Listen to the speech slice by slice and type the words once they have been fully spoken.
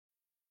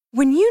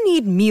When you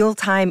need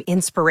mealtime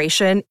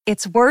inspiration,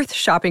 it's worth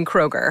shopping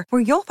Kroger,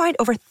 where you'll find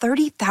over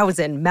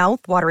 30,000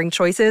 mouth-watering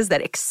choices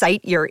that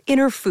excite your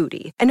inner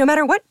foodie. And no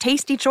matter what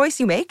tasty choice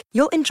you make,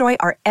 you'll enjoy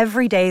our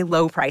everyday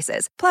low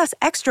prices, plus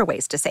extra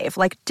ways to save,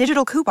 like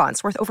digital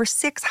coupons worth over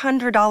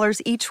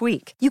 $600 each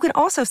week. You can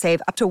also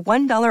save up to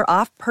 $1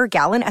 off per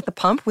gallon at the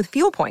pump with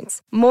fuel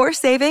points. More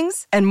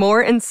savings and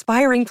more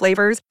inspiring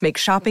flavors make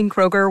shopping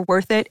Kroger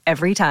worth it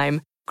every time.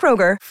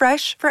 Kroger,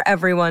 fresh for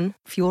everyone.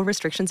 Fuel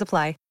restrictions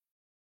apply.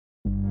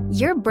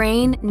 Your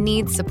brain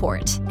needs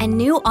support, and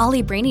new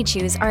Ollie Brainy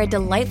Chews are a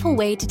delightful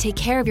way to take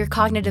care of your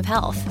cognitive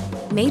health.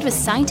 Made with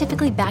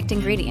scientifically backed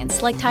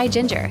ingredients like Thai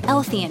ginger,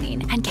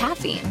 L-theanine, and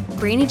caffeine,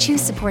 Brainy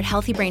Chews support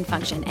healthy brain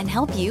function and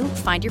help you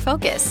find your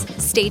focus,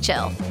 stay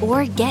chill,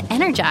 or get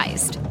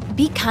energized.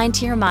 Be kind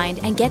to your mind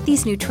and get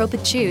these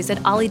nootropic chews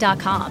at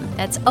ollie.com.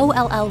 That's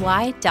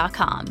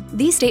OLLY.com.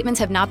 These statements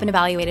have not been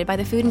evaluated by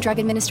the Food and Drug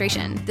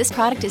Administration. This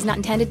product is not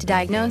intended to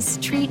diagnose,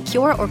 treat,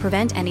 cure, or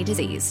prevent any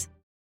disease.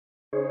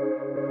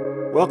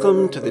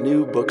 Welcome to the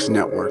New Books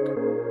Network.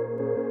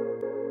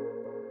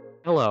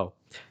 Hello,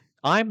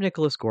 I'm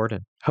Nicholas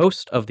Gordon,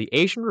 host of the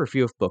Asian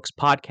Review of Books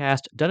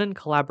podcast, done in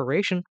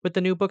collaboration with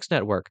the New Books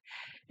Network.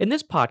 In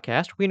this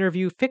podcast, we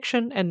interview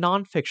fiction and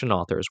nonfiction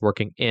authors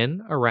working in,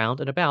 around,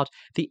 and about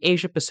the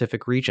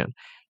Asia-Pacific region.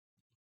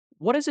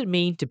 What does it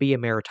mean to be a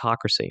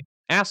meritocracy?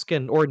 Ask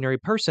an ordinary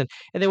person,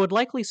 and they would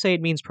likely say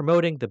it means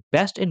promoting the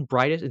best and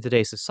brightest in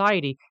today's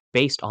society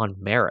based on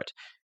merit.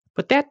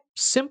 But that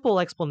simple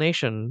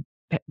explanation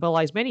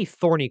belies many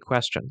thorny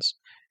questions.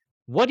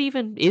 What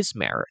even is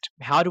merit?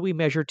 How do we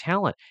measure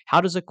talent?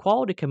 How does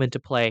equality come into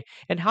play?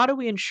 And how do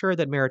we ensure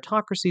that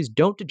meritocracies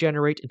don't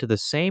degenerate into the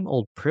same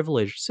old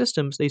privileged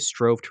systems they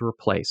strove to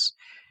replace?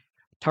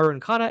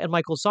 Tarun Khanna and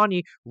Michael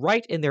Zanyi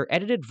write in their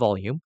edited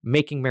volume,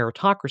 Making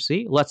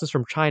Meritocracy, Lessons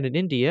from China and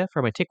India,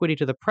 From Antiquity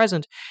to the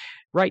Present,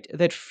 write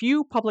that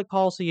few public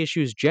policy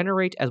issues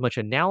generate as much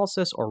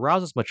analysis or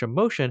rouse as much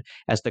emotion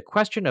as the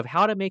question of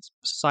how to make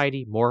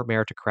society more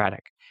meritocratic.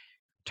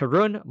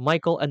 Tarun,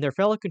 Michael, and their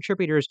fellow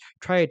contributors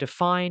try to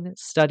define,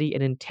 study,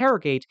 and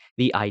interrogate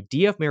the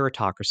idea of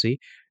meritocracy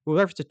with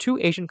reference to two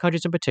Asian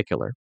countries in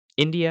particular,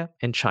 India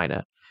and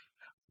China.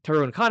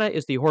 Tarun Khanna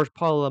is the Jorge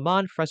Paulo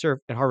Lemann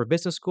Professor at Harvard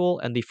Business School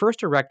and the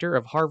first director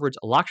of Harvard's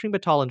Lakshmi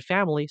Mittal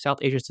Family South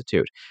Asia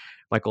Institute.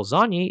 Michael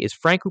Zanyi is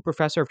Frank Hu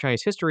Professor of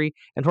Chinese History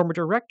and former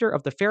director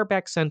of the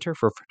Fairfax Center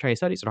for Chinese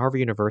Studies at Harvard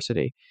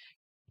University.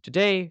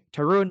 Today,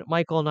 Tarun,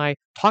 Michael, and I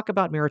talk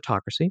about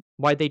meritocracy,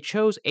 why they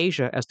chose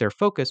Asia as their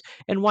focus,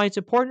 and why it's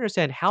important to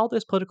understand how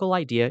this political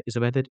idea is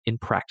implemented in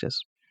practice.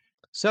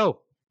 So,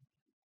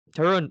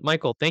 Tarun,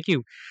 Michael, thank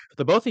you,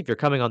 the both of you, for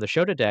coming on the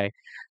show today.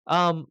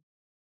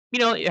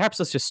 Perhaps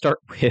let's just start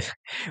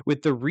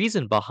with the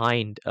reason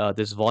behind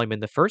this volume in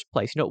the first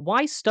place.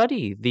 Why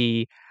study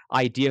the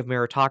idea of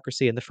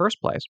meritocracy in the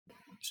first place?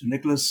 So,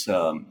 Nicholas,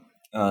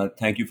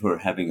 thank you for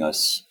having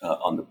us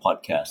on the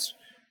podcast.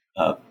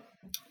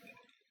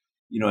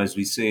 As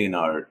we say in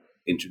our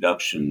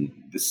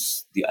introduction,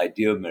 the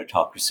idea of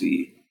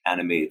meritocracy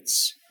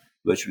animates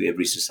virtually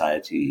every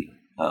society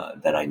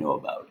that I know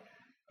about.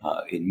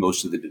 In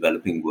most of the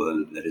developing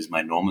world, that is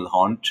my normal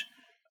haunt.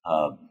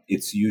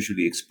 It's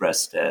usually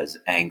expressed as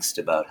angst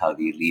about how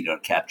the elite are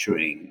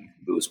capturing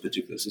those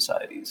particular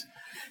societies.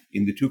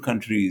 In the two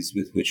countries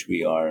with which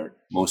we are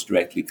most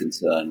directly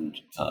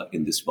concerned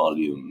in this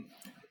volume,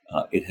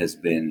 it has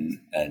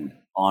been an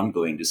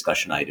ongoing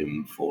discussion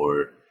item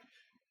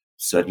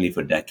certainly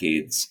for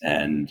decades,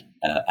 and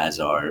as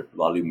our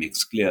volume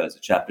makes clear, as the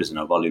chapters in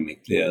our volume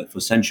make clear,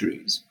 for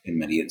centuries in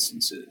many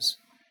instances.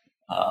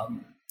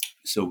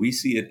 So we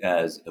see it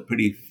as a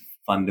pretty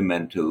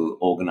fundamental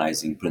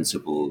organizing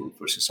principle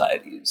for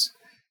societies.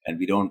 And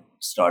we don't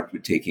start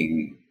with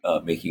making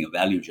a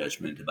value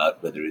judgment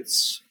about whether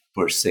it's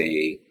per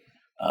se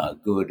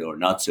good or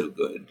not so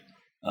good.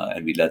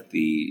 And we let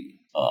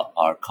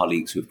our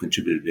colleagues who have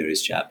contributed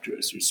various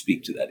chapters sort of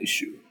speak to that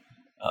issue.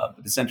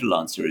 But the central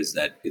answer is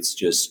that it's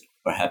just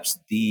perhaps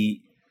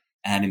the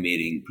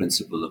animating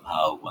principle of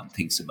how one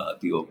thinks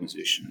about the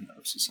organization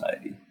of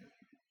society.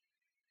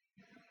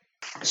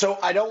 So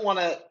I don't want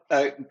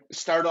to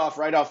start off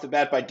right off the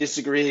bat by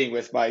disagreeing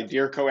with my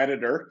dear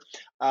co-editor,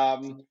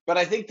 but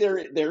I think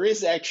there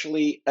is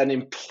actually an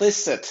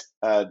implicit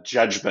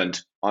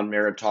judgment on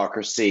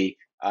meritocracy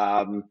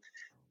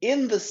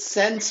in the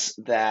sense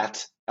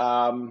that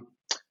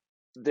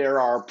there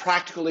are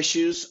practical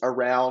issues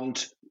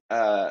around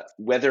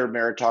whether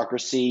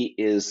meritocracy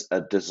is a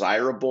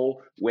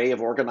desirable way of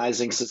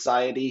organizing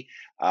society,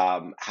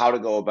 how to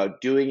go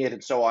about doing it,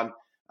 and so on.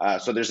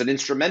 So there's an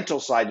instrumental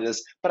side to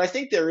this, but I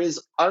think there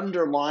is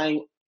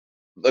underlying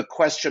the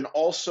question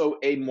also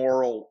a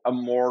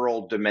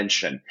moral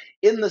dimension,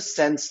 in the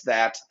sense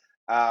that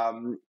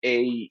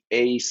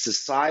a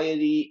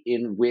society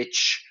in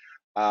which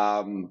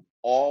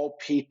all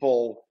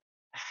people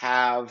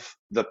have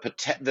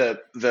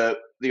the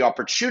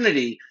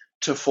opportunity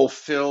to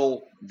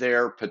fulfill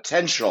their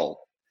potential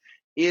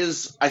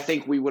is, I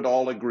think we would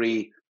all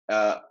agree,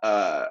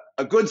 a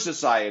good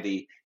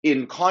society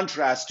in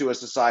contrast to a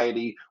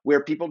society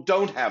where people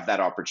don't have that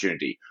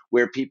opportunity,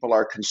 where people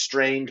are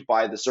constrained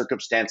by the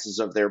circumstances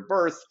of their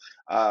birth,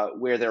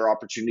 where their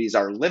opportunities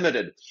are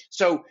limited.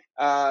 So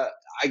I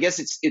guess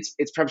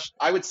it's perhaps,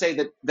 I would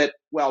say that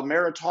while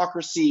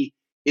meritocracy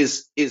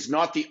is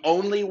not the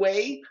only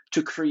way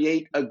to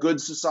create a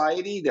good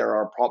society, there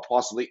are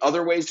possibly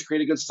other ways to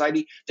create a good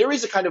society. There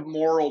is a kind of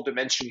moral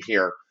dimension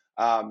here,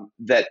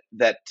 that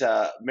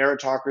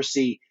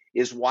meritocracy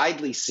is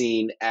widely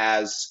seen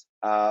as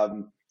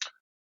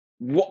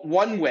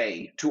one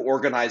way to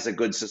organize a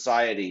good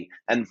society,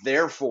 and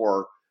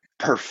therefore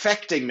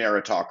perfecting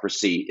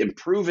meritocracy,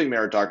 improving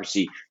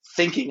meritocracy,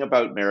 thinking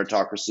about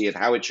meritocracy and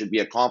how it should be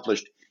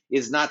accomplished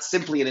is not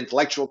simply an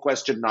intellectual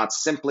question, not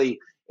simply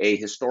a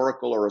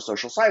historical or a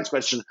social science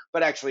question,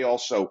 but actually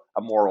also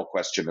a moral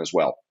question as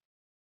well.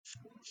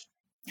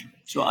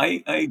 So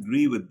I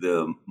agree with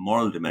the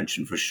moral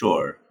dimension for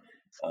sure.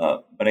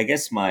 But I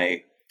guess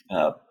my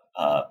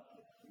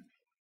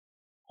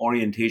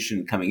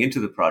orientation coming into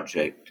the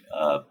project,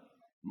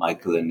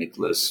 Michael and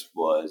Nicholas,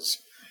 was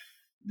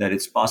that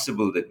it's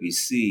possible that we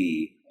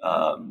see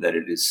that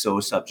it is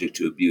so subject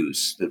to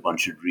abuse that one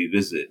should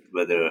revisit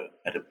whether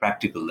at a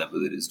practical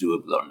level it is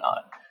doable or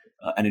not.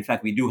 And in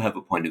fact, we do have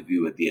a point of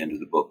view at the end of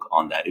the book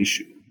on that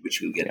issue,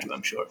 which we'll get to,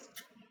 I'm sure.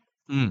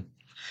 Mm.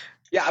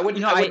 Yeah, I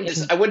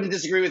wouldn't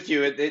disagree with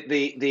you.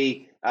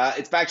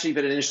 It's actually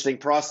been an interesting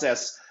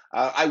process.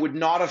 I would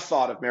not have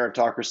thought of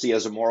meritocracy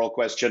as a moral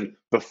question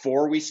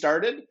before we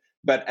started,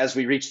 but as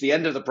we reach the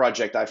end of the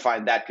project, I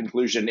find that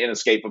conclusion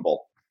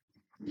inescapable.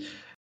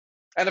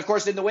 And of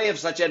course, in the way of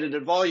such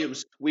edited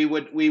volumes, we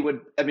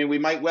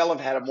might well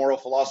have had a moral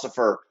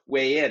philosopher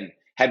weigh in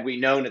had we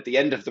known at the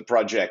end of the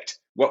project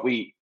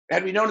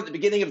had we known at the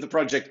beginning of the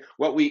project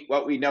what we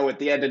know at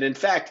the end. And in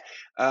fact,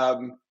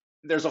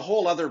 there's a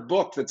whole other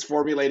book that's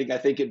formulating, I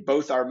think, in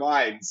both our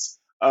minds,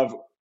 of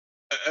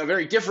a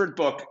very different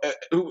book,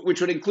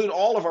 which would include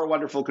all of our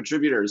wonderful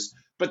contributors,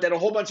 but then a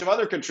whole bunch of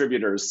other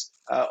contributors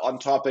on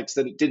topics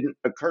that it didn't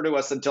occur to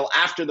us until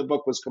after the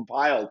book was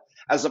compiled.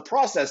 As a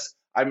process,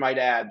 I might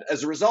add,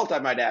 as a result,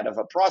 of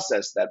a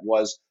process that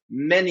was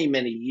many,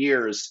 many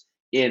years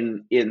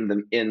in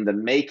the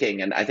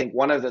making. And I think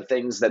one of the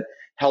things that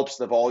helps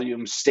the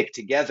volumes stick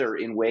together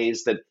in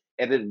ways that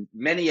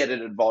many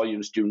edited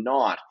volumes do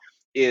not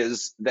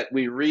is that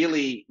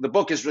the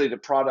book is really the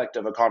product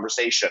of a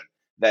conversation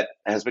that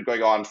has been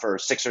going on for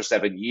 6 or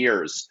 7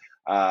 years,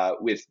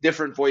 with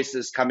different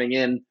voices coming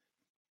in,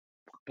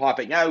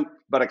 popping out,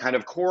 but a kind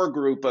of core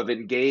group of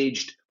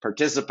engaged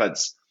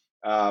participants.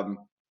 The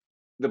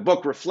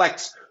book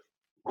reflects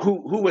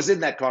who was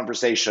in that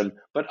conversation,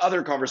 but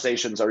other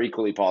conversations are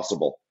equally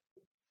possible.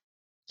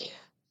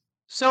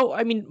 So,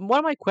 I mean, one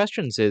of my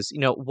questions is,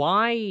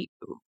 why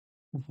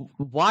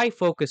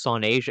focus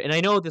on Asia? And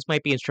I know this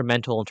might be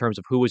instrumental in terms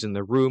of who was in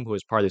the room, who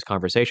was part of these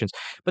conversations,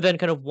 but then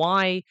kind of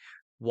why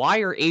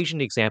are Asian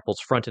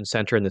examples front and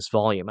center in this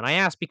volume? And I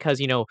ask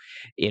because,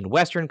 in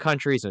Western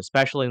countries, and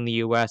especially in the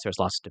US, there's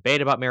lots of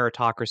debate about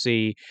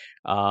meritocracy,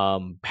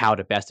 how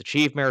to best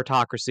achieve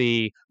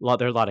meritocracy.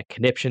 There are a lot of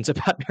conniptions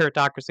about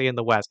meritocracy in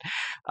the West.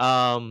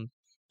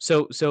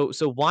 So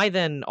why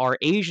then are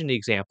Asian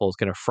examples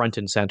kind of front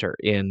and center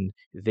in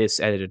this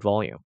edited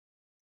volume?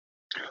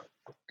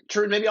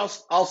 Sure, maybe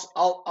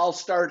I'll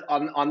start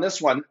on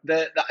this one.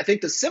 I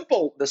think the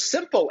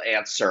simple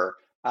answer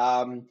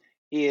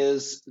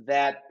is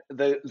that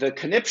the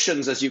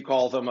conniptions, as you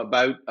call them,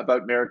 about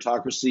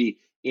meritocracy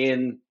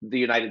in the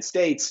United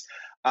States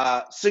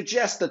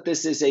suggest that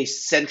this is a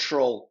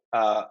central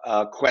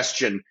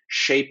question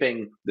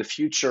shaping the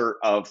future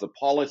of the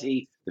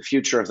polity, the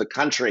future of the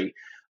country.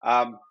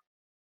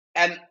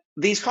 And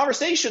these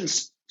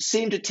conversations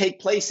seem to take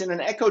place in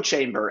an echo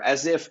chamber,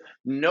 as if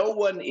no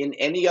one in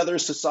any other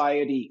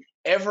society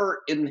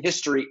ever in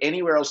history,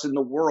 anywhere else in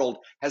the world,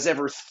 has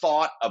ever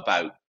thought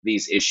about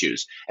these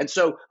issues. And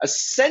so a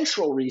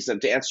central reason,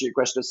 to answer your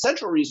question, a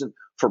central reason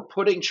for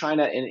putting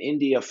China and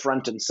India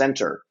front and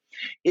center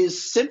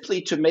is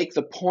simply to make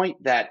the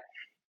point that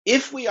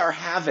if we are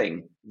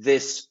having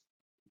this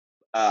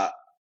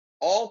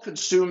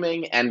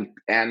all-consuming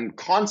and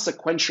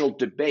consequential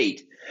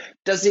debate,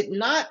 does it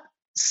not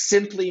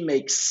simply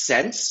make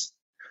sense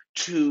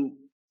to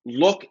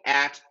look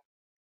at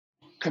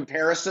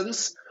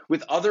comparisons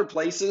with other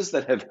places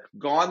that have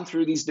gone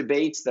through these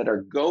debates, that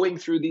are going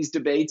through these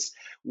debates,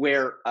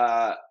 where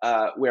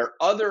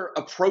other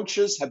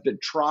approaches have been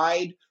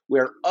tried,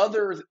 where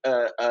other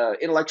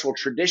intellectual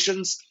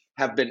traditions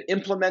have been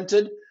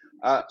implemented?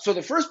 So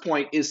the first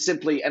point is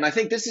simply, and I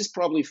think this is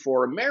probably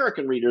for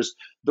American readers,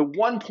 the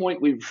one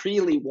point we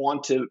really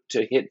want to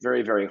hit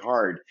very, very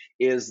hard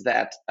is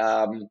that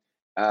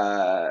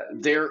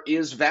there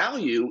is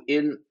value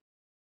in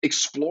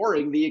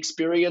exploring the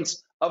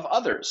experience of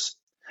others.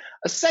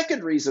 A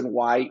second reason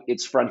why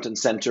it's front and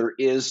center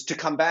is to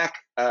come back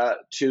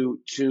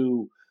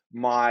to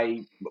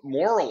my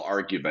moral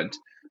argument.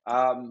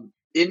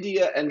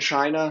 India and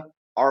China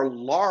are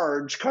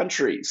large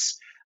countries,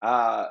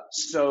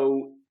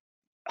 so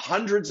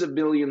hundreds of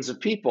millions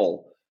of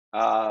people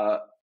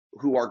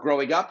who are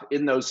growing up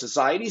in those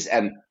societies,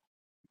 and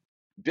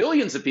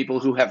billions of people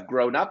who have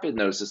grown up in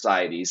those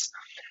societies,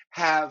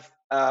 have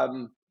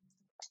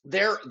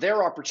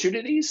their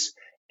opportunities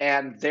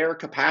and their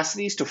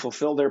capacities to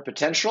fulfill their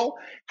potential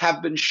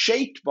have been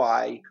shaped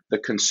by the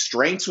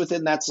constraints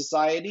within that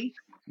society,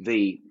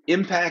 the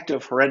impact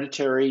of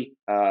hereditary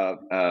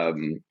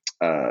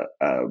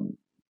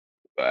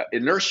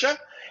inertia,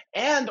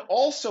 and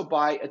also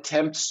by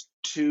attempts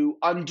to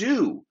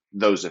undo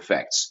those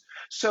effects.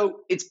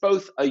 So it's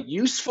both a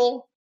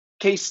useful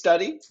case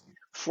study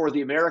for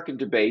the American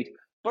debate,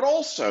 but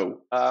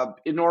also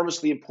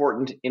enormously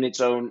important in its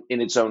own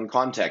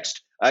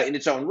context, in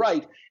its own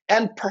right.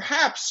 And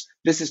perhaps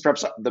this is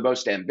perhaps the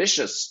most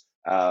ambitious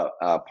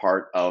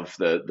part of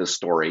the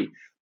story.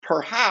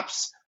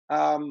 Perhaps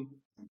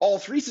all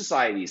three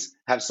societies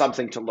have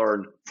something to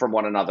learn from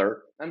one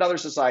another, and other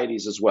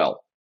societies as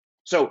well.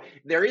 So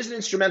there is an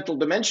instrumental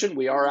dimension.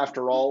 We are,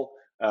 after all,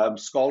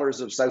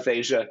 scholars of South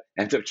Asia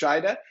and of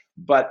China,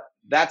 but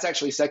that's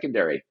actually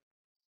secondary.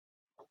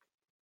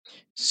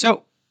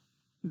 So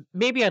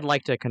maybe I'd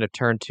like to kind of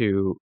turn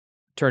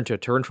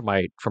for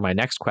my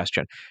next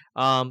question.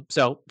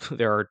 So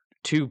there are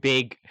two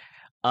big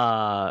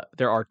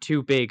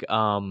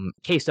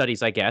case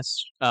studies, I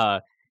guess,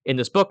 in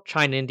this book,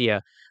 China and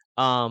India.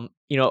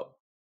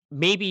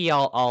 Maybe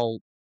I'll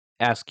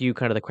ask you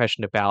kind of the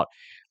question about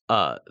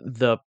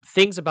the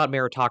things about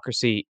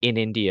meritocracy in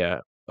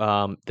India.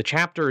 The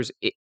chapters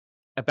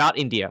about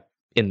India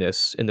in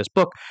this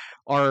book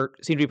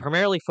seem to be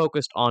primarily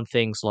focused on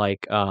things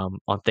like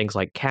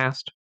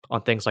caste,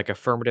 on things like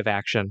affirmative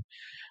action.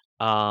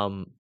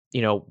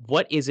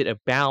 What is it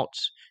about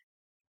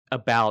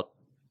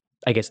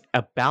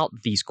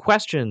these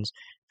questions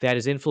that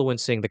is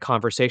influencing the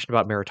conversation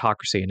about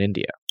meritocracy in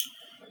India?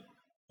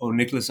 Oh,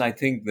 Nicholas, I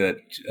think that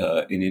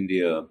in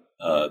India,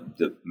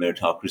 the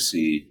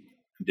meritocracy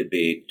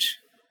debate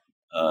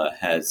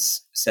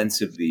has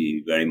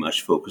sensibly very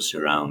much focused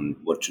around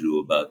what to do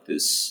about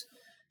this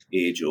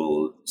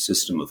age-old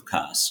system of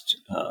caste.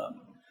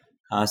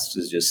 Caste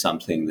is just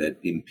something that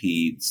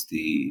impedes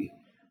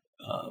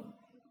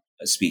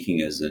speaking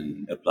as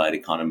an applied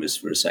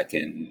economist for a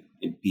second,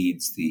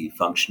 impedes the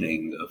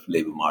functioning of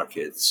labor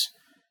markets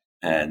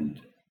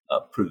and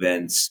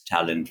prevents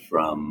talent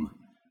from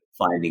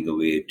finding a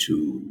way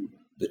to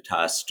the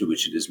task to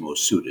which it is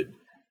most suited.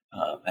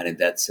 And in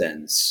that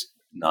sense,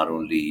 not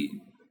only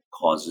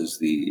causes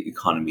the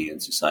economy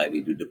and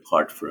society to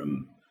depart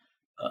from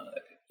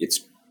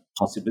its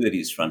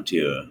possibilities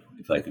frontier,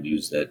 if I could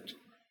use that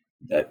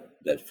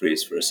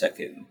phrase for a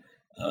second,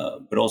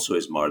 but also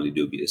is morally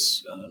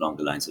dubious along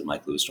the lines that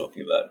Michael was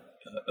talking about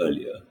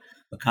earlier.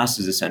 Caste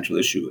is a central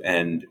issue,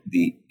 and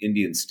the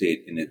Indian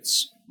state in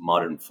its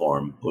modern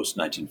form,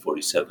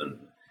 post-1947,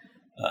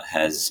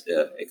 has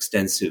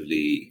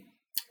extensively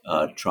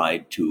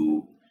tried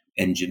to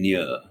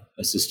engineer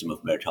a system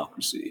of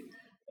meritocracy,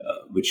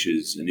 which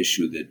is an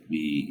issue that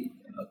we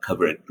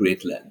cover at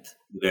great length.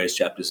 The various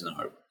chapters in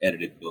our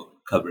edited book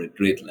cover at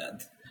great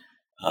length,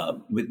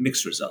 with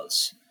mixed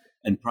results.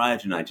 And prior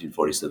to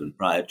 1947,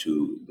 prior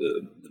to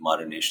the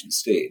modern nation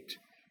state,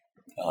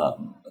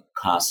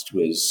 caste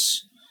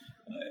was,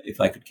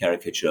 if I could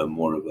caricature,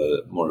 more of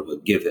a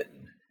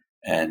given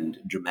and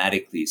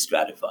dramatically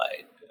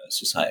stratified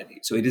society.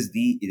 So it is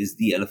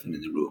the elephant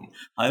in the room.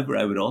 However,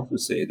 I would also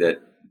say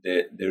that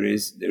there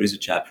is a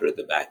chapter at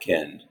the back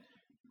end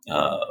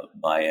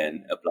by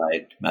an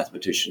applied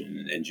mathematician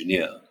and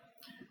engineer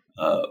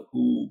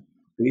who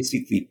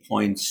basically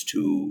points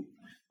to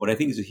what I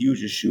think is a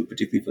huge issue,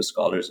 particularly for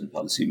scholars and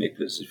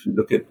policymakers. If you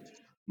look at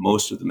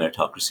most of the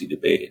meritocracy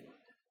debate,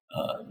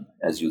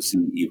 as you'll see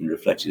even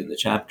reflected in the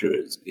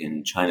chapters,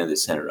 in China they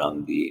center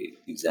around the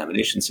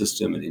examination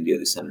system, in India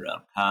they center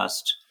around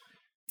caste.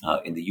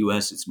 In the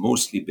US, it's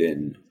mostly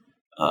been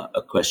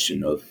a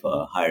question of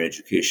higher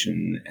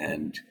education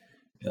and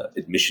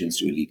admissions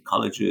to elite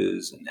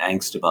colleges and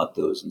angst about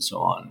those and so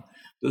on.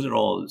 Those are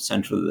all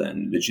central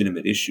and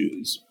legitimate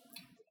issues.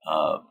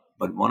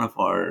 But one of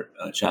our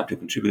chapter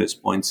contributors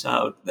points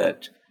out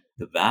that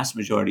the vast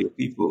majority of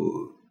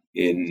people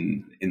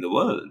in the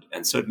world,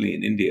 and certainly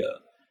in India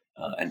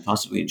and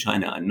possibly in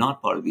China, are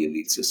not part of the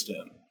elite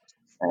system.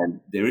 And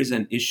there is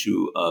an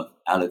issue of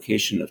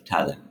allocation of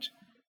talent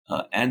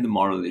and the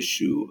moral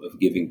issue of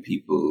giving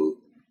people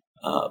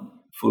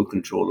full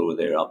control over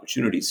their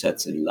opportunity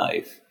sets in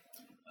life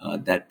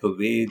that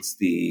pervades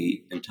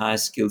the entire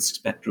skills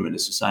spectrum in a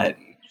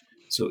society.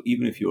 So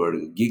even if you're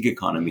a gig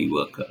economy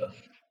worker,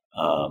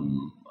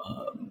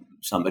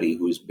 somebody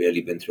who's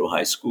barely been through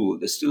high school,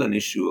 there's still an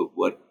issue of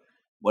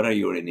what are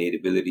your innate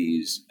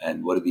abilities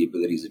and what are the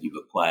abilities that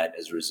you've acquired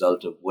as a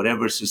result of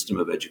whatever system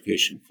of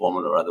education,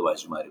 formal or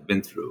otherwise, you might have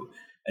been through,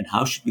 and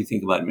how should we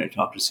think about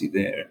meritocracy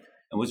there?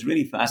 And what's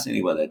really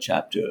fascinating about that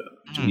chapter,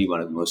 to me,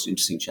 one of the most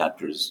interesting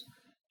chapters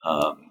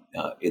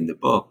in the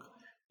book,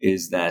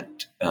 is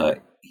that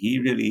he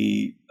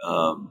really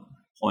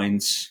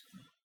points,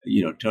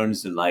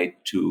 turns the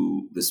light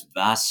to this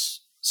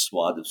vast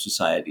swath of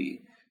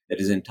society that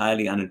is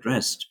entirely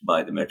unaddressed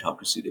by the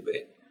meritocracy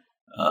debate.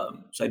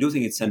 So I do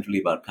think it's centrally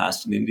about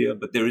caste in India,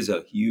 but there is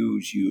a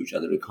huge, huge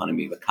other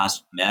economy where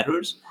caste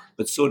matters,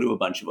 but so do a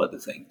bunch of other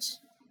things.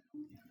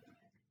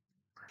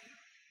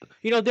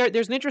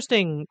 There's an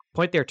interesting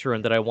point there,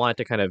 Tarun, that I wanted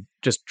to kind of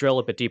just drill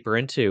a bit deeper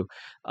into.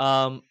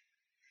 I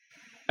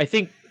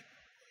think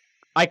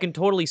I can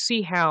totally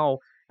see how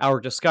our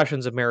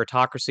discussions of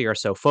meritocracy are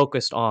so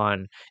focused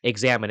on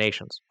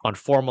examinations, on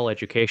formal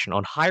education,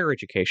 on higher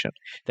education,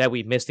 that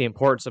we miss the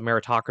importance of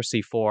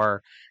meritocracy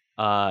for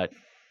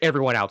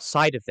everyone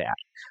outside of that.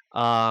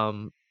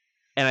 And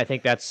I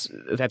think that's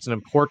an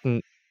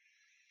important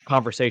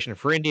conversation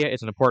for India.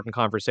 It's an important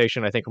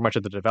conversation, I think, for much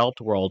of the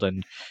developed world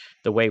and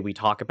the way we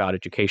talk about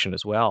education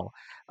as well.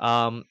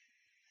 I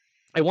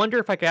wonder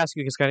if I could ask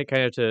you just kind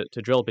of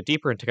to drill a bit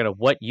deeper into kind of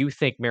what you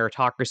think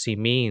meritocracy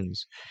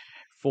means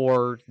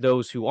for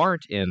those who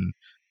aren't in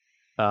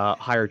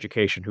higher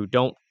education, who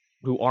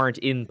aren't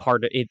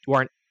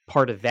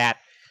part of that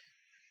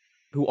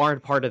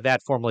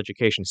formal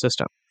education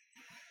system.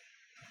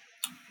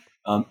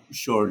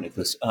 Sure,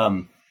 Nicholas.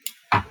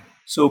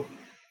 So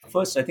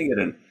first, I think at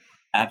an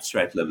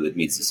abstract level, it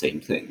means the same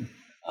thing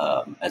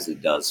as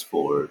it does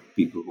for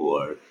people who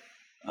are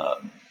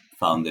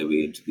found their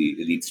way into the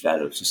elite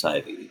strata of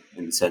society,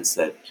 in the sense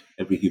that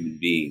every human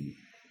being,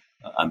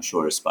 I'm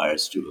sure,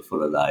 aspires to a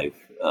fuller life,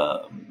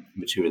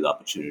 material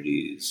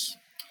opportunities,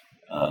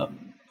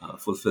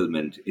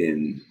 fulfillment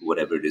in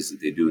whatever it is that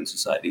they do in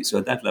society. So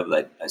at that level,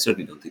 I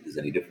certainly don't think there's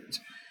any difference.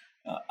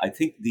 I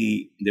think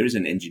there is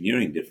an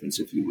engineering difference,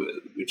 if you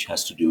will, which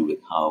has to do with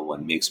how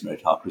one makes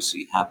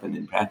meritocracy happen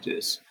in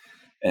practice.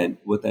 And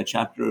what that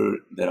chapter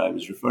that I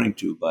was referring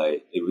to,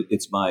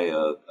 it's by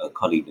a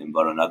colleague named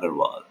Varun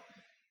Agarwal,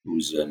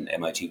 who's an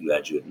MIT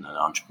graduate and an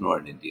entrepreneur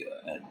in India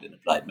and an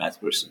applied math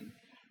person.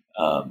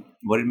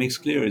 What it makes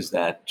clear is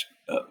that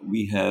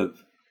we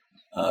have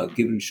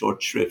given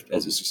short shrift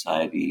as a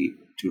society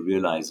to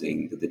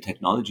realizing that the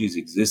technologies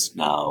exist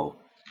now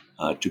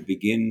to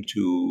begin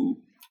to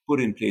put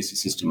in place a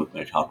system of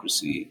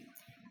meritocracy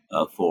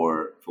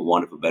for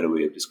want of a better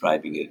way of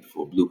describing it,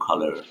 for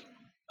blue-collar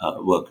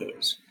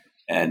workers.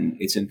 And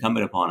it's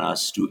incumbent upon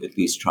us to at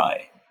least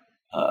try.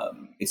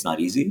 It's not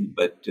easy,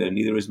 but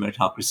neither is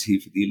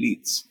meritocracy for the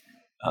elites.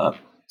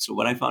 So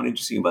what I found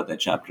interesting about that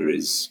chapter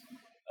is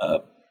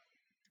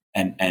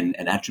and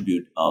an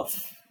attribute of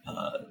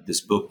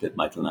this book that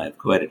Michael and I have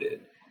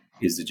co-edited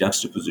is the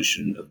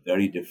juxtaposition of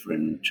very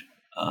different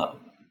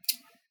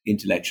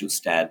intellectual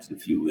stabs,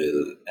 if you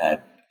will,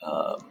 at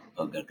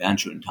a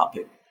gargantuan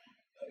topic.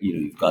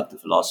 You've got the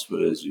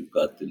philosophers, you've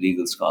got the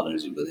legal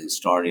scholars, you've got the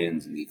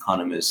historians and the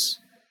economists,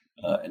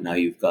 and now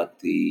you've got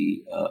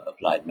the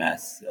applied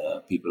math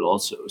people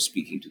also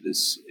speaking to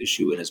this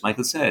issue. And as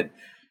Michael said,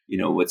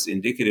 what's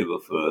indicative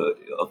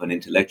of an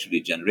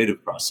intellectually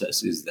generative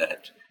process is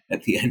that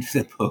at the end of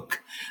the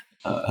book,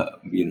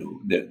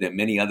 there are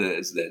many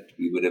others that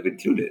we would have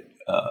included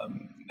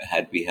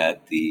had we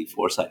had the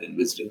foresight and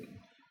wisdom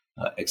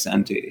ex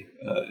ante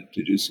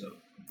to do so.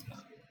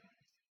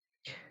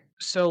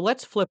 So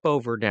let's flip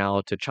over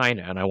now to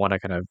China, and I want to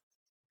kind of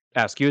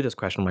ask you this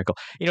question, Michael.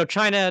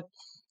 China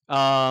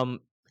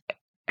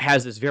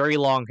has this very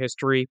long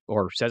history,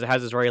 or says it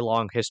has this very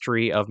long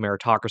history of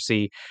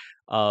meritocracy,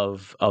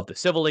 of the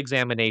civil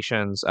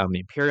examinations, the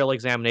imperial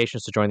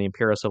examinations to join the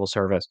imperial civil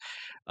service,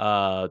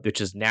 which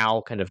has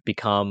now kind of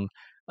become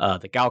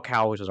the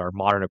Gaokao, which is our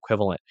modern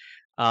equivalent.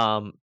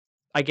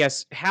 I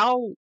guess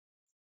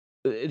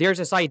there's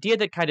this idea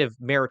that kind of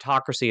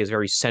meritocracy is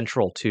very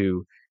central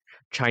to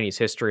Chinese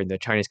history and the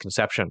Chinese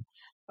conception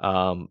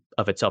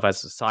of itself as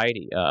a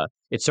society.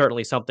 It's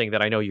certainly something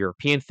that I know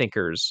European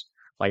thinkers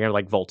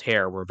like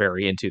Voltaire were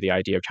very into, the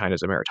idea of China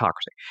as a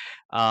meritocracy.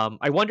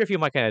 I wonder if you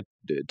might kind of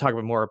talk a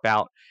bit more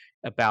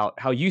about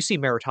how you see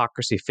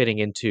meritocracy fitting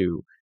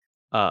into,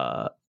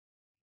 I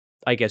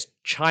guess,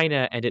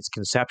 China and its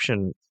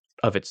conception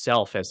of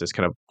itself as this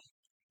kind of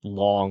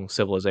long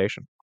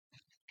civilization.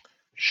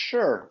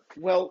 Sure.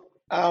 Well,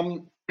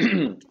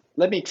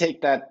 let me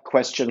take that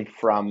question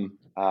from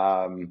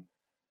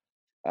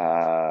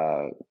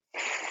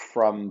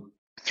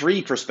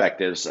three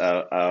perspectives: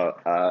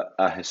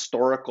 a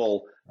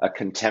historical, a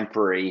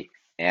contemporary,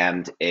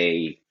 and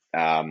a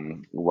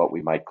what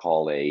we might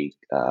call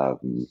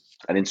an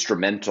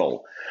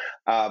instrumental.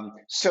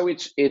 So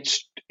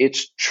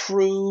it's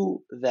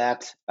true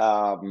that,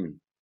 and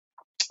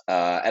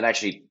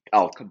actually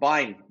I'll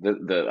combine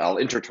I'll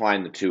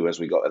intertwine the two as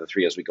we go, the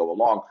three as we go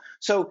along.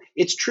 So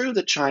it's true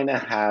that China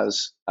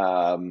has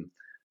an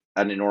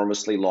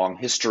enormously long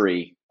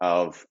history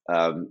of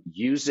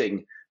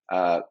using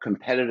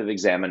competitive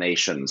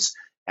examinations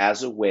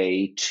as a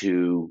way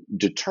to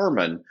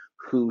determine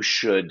who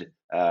should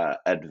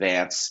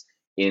advance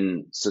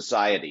in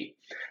society.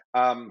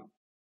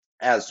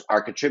 As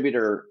our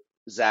contributor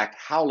Zach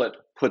Howlett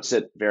puts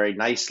it very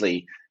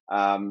nicely,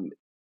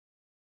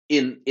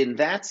 in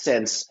that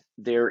sense,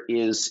 there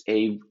is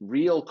a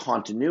real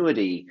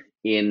continuity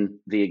in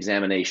the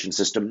examination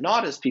system,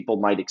 not as people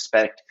might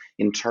expect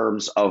in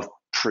terms of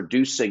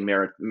producing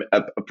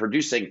a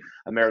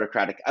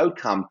meritocratic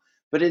outcome,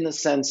 but in the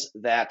sense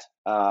that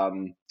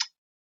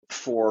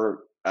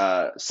for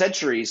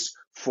centuries,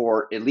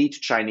 for elite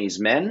Chinese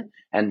men,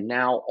 and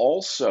now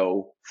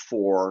also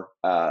for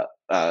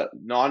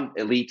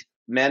non-elite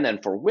men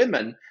and for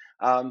women,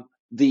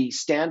 the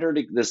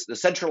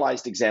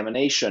centralized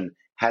examination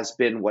has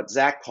been what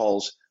Zach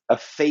calls a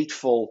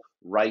fateful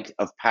rite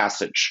of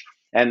passage.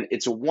 And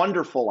it's a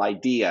wonderful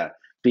idea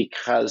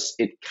because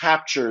it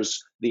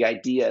captures the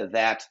idea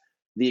that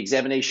the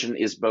examination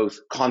is both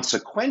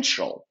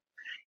consequential.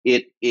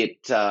 It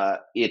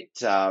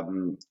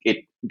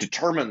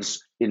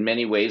determines in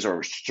many ways,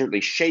 or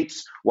certainly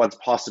shapes one's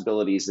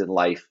possibilities in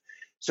life.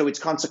 So it's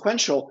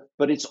consequential,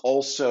 but it's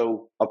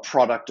also a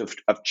product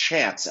of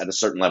chance at a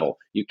certain level.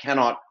 You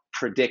cannot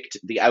predict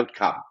the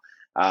outcome.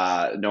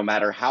 No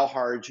matter how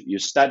hard you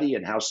study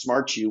and how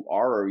smart you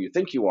are or you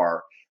think you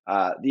are,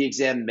 the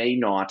exam may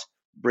not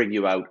bring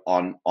you out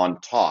on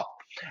top.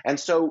 And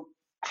so,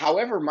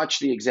 however much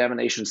the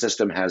examination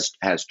system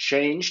has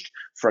changed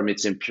from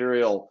its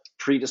imperial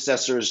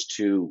predecessors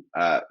to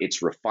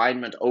its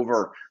refinement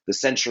over the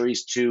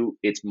centuries to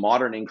its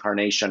modern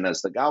incarnation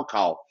as the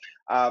Gaokao,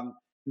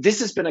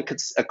 this has been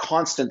a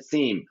constant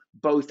theme,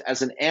 both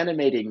as an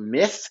animating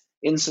myth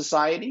in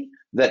society,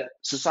 that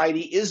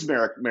society is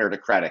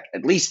meritocratic,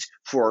 at least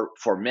for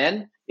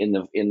men in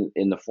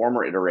the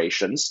former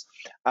iterations.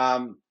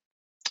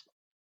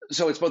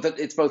 So it's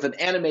both an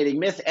animating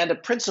myth and a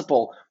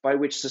principle by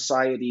which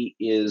society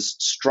is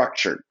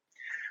structured.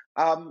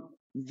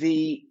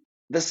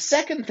 The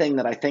second thing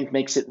that I think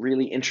makes it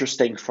really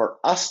interesting for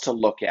us to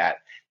look at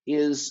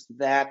is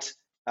that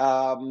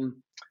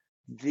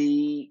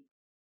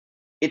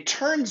it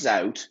turns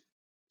out,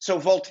 so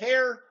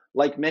Voltaire,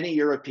 like many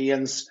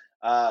Europeans,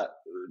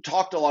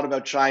 talked a lot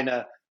about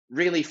China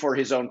really for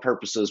his own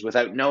purposes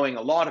without knowing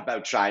a lot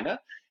about China.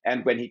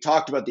 And when he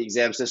talked about the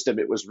exam system,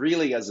 it was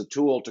really as a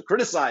tool to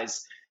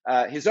criticize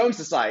his own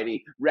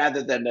society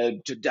rather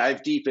than to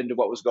dive deep into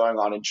what was going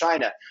on in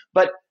China.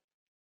 But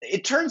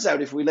it turns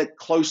out, if we look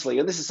closely,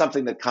 and this is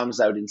something that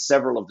comes out in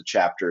several of the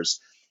chapters,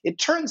 it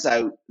turns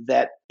out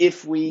that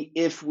if we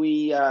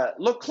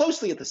look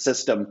closely at the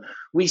system,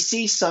 we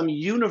see some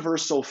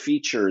universal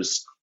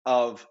features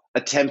of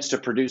attempts to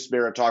produce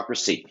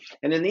meritocracy.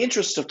 And in the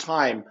interest of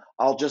time,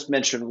 I'll just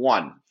mention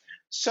one.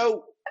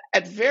 So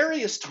at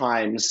various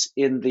times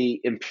in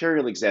the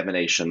imperial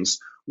examinations,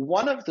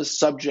 one of the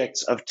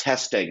subjects of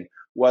testing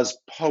was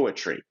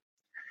poetry.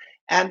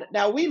 And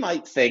now we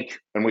might think,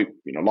 and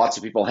lots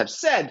of people have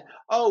said,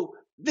 oh,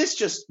 this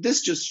just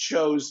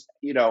shows,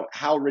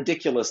 how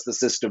ridiculous the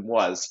system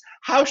was.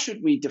 How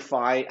should we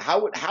define,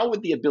 how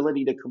would the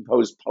ability to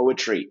compose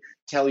poetry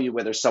tell you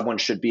whether someone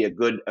should be a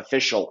good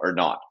official or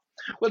not?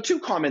 Well, two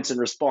comments in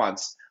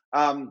response.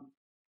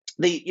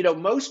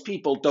 Most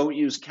people don't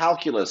use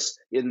calculus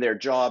in their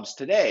jobs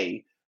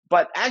today,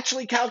 but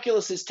actually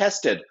calculus is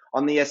tested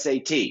on the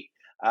SAT.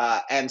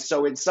 And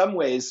so in some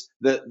ways,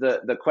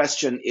 the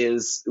question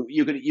is,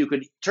 you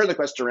could turn the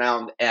question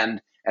around and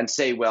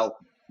say, well,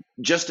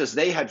 just as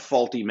they had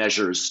faulty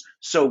measures,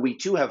 so we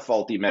too have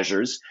faulty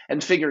measures,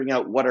 and figuring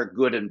out what are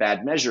good and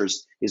bad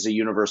measures is a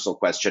universal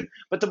question.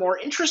 But the more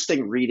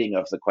interesting reading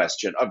of the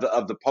question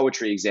of the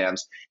poetry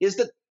exams is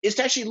to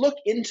actually look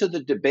into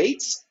the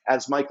debates,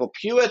 as Michael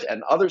Puett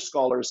and other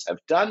scholars have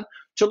done,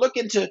 to look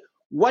into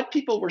what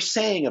people were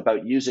saying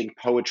about using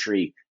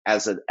poetry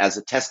as a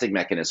testing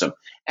mechanism.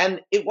 And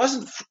it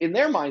wasn't, in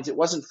their minds, it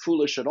wasn't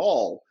foolish at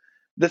all.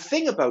 The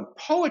thing about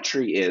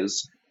poetry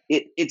is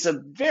it's a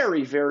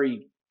very,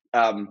 very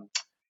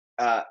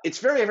it's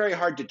very, very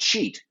hard to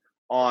cheat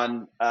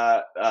on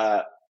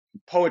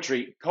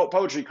poetry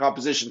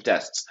composition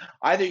tests.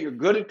 Either you're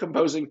good at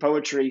composing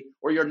poetry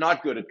or you're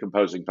not good at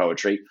composing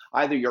poetry.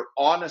 Either you're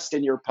honest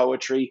in your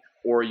poetry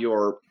or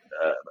you're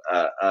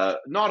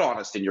not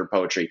honest in your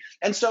poetry.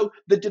 And so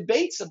the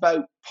debates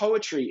about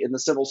poetry in the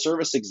civil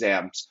service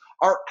exams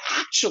are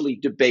actually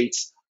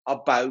debates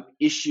about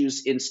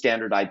issues in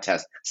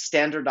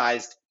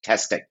standardized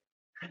testing.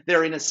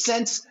 They're, in a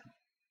sense,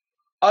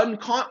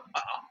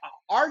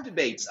 our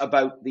debates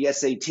about the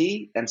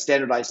SAT and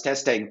standardized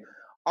testing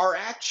are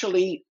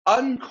actually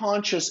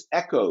unconscious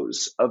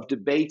echoes of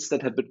debates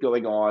that have been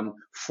going on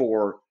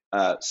for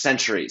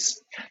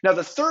centuries. Now,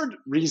 the third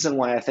reason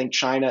why I think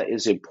China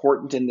is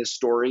important in this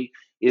story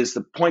is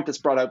the point that's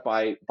brought out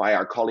by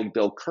our colleague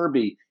Bill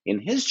Kirby in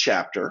his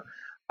chapter.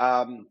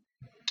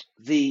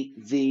 The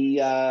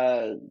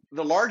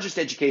largest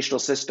educational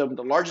system,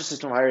 the largest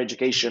system of higher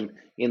education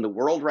in the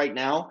world right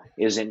now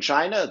is in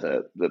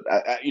China.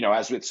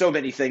 As with so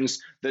many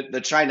things,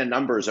 the China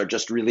numbers are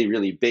just really,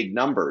 really big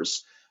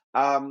numbers.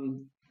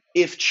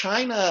 If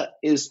China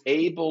is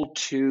able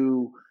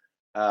to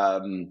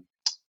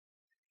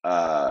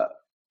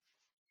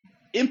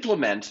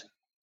implement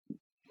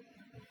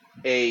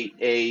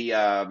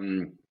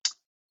an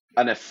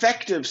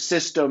effective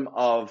system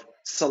of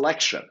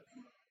selection,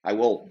 I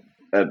will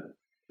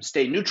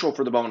stay neutral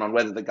for the moment on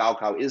whether the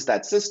Gaokao is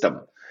that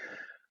system,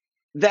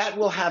 that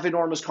will have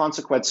enormous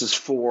consequences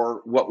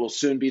for what will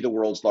soon be the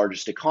world's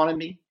largest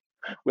economy,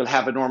 will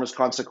have enormous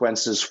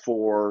consequences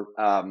for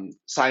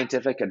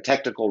scientific and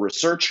technical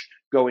research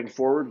going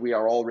forward. We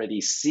are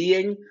already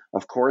seeing,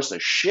 of course, a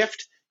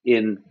shift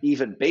in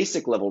even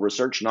basic level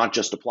research, not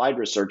just applied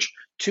research,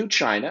 to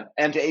China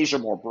and to Asia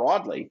more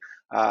broadly.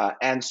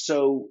 And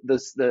so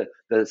the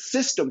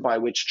system by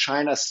which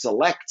China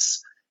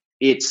selects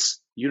its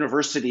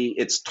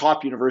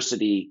top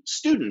university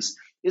students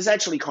is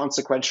actually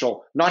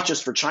consequential, not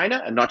just for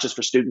China and not just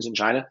for students in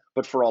China,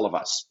 but for all of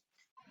us.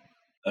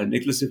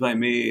 Nicholas, if I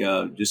may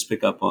just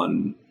pick up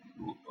on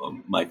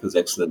Michael's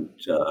excellent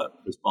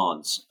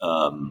response.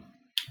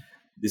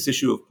 This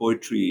issue of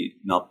poetry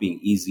not being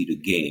easy to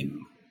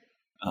game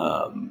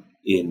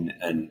in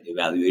an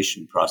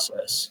evaluation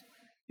process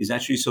is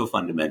actually so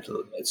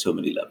fundamental at so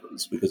many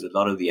levels, because a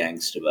lot of the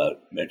angst about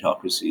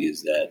meritocracy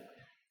is that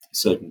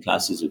certain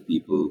classes of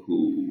people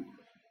who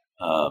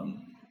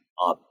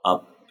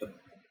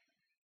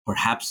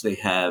perhaps they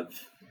have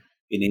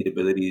innate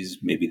abilities,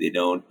 maybe they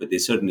don't, but they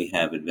certainly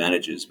have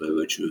advantages by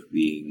virtue of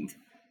being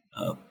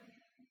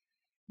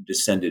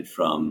descended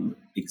from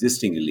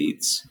existing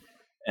elites,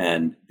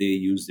 and they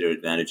use their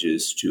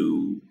advantages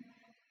to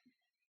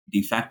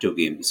de facto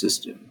game the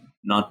system,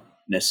 not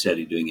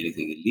necessarily doing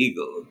anything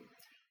illegal.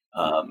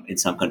 In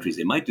some countries,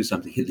 they might do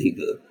something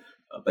illegal,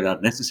 but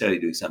not necessarily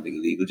doing something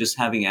illegal, just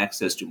having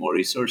access to more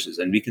resources.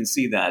 And we can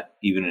see that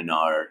even in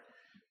our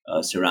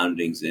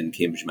surroundings in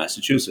Cambridge,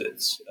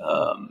 Massachusetts.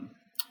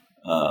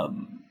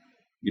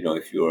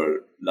 If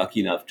you're lucky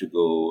enough to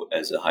go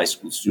as a high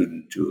school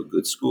student to a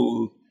good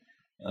school,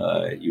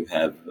 you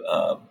have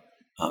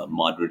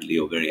moderately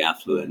or very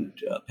affluent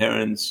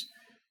parents,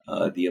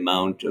 the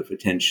amount of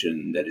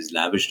attention that is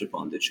lavished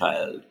upon the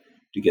child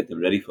to get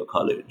them ready for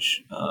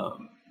college.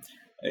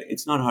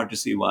 It's not hard to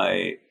see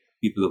why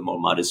people of more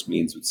modest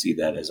means would see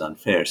that as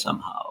unfair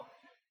somehow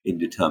in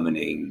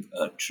determining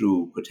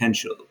true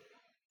potential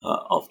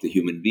of the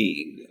human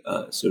being,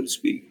 so to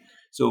speak.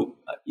 So,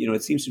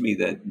 it seems to me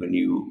that when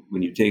you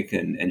take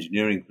an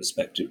engineering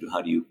perspective to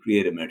how do you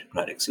create a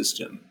meritocratic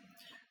system,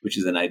 which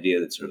is an idea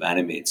that sort of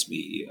animates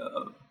me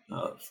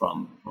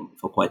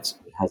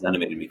has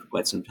animated me for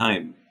quite some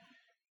time.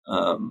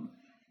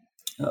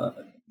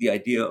 The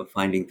idea of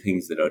finding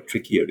things that are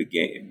trickier to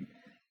game.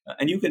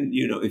 And you can,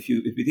 if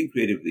we think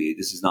creatively,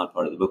 this is not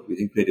part of the book, we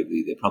think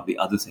creatively, there are probably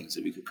other things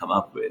that we could come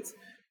up with.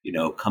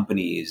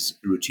 Companies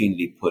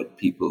routinely put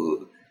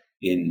people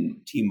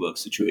in teamwork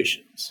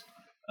situations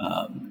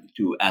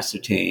to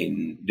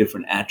ascertain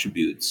different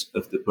attributes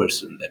of the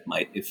person that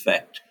might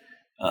affect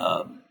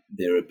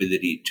their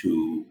ability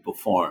to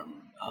perform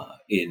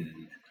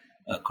in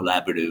a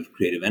collaborative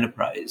creative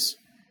enterprise.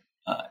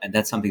 And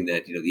that's something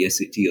that, the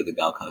SAT or the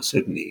Gaokao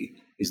certainly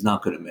is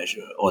not going to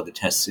measure, or the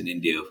tests in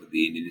India for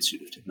the Indian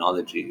Institute of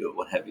Technology or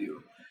what have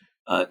you.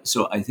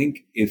 So I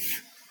think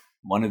if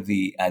one of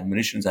the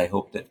admonitions I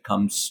hope that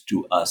comes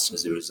to us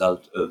as a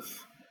result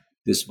of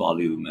this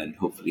volume and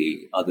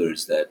hopefully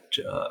others that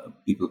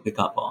people pick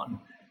up on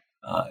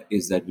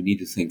is that we need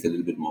to think a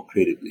little bit more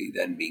creatively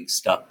than being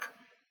stuck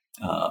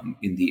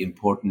in the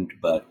important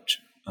but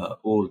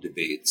old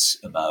debates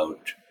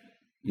about,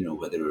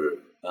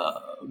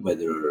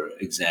 whether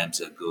exams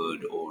are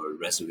good or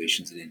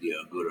reservations in India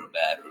are good or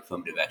bad or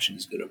affirmative action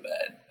is good or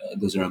bad.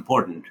 Those are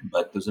important,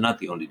 but those are not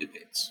the only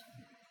debates.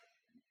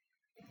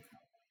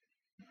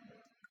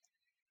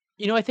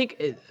 I think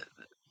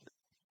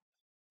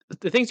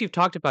the things you've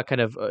talked about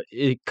kind of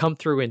come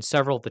through in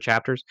several of the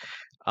chapters.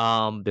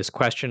 This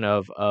question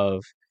or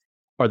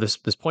this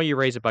point you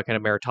raised about kind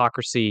of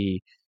meritocracy.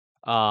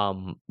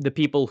 The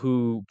people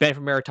who benefit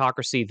from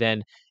meritocracy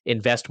then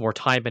invest more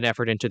time and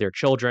effort into their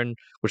children,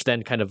 which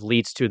then kind of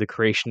leads to the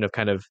creation of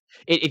kind of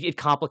it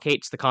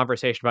complicates the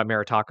conversation about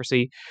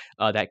meritocracy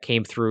that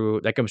comes through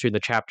in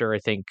the chapter. I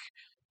think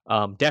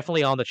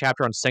definitely on the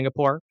chapter on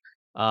Singapore,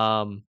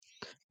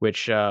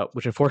 which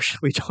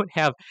unfortunately we don't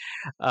have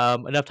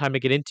enough time to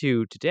get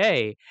into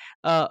today.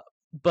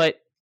 But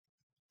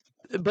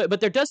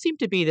there does seem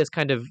to be this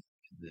kind of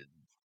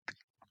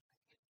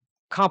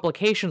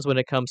complications when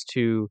it comes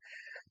to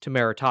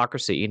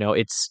meritocracy.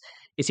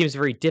 It seems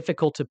very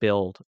difficult to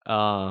build.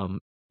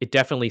 It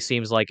definitely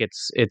seems like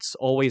it's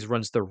always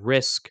runs the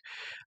risk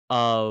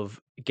of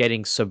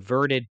getting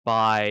subverted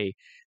by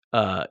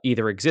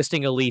either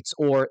existing elites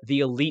or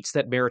the elites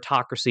that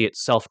meritocracy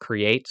itself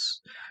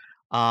creates.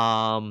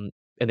 And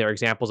there are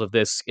examples of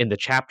this in the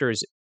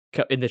chapters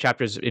in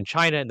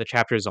China, in the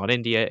chapters on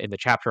India, in the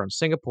chapter on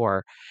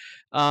Singapore.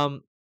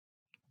 And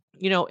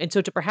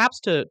so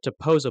to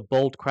pose a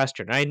bold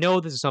question, and I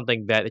know this is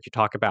something that you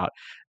talk about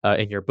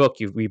in your book.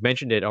 We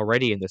mentioned it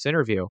already in this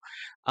interview.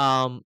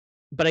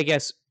 But I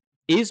guess,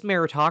 is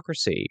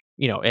meritocracy,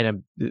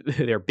 and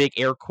there are big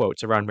air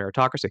quotes around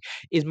meritocracy,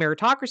 is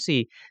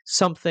meritocracy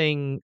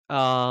something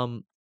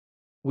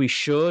we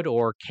should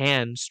or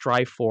can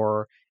strive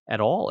for at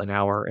all in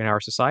our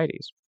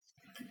societies?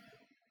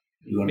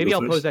 Maybe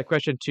I'll pose that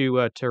question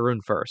to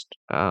Arun first.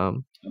 Okay.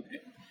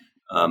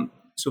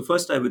 So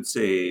first I would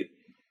say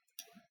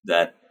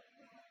that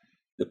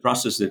the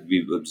process that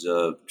we've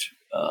observed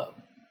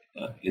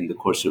in the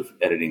course of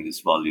editing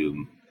this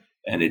volume,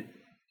 and it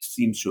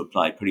seems to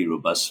apply pretty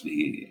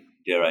robustly,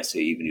 dare I say,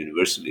 even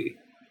universally,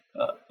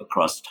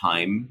 across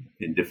time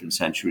in different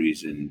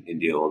centuries in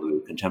India, all the way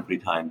to contemporary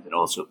times. It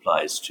also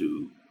applies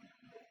to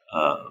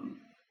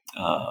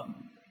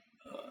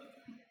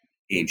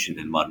ancient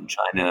and modern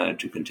China,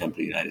 to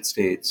contemporary United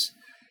States,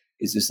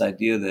 is this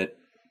idea that,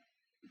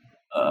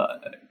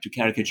 to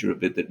caricature a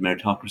bit, that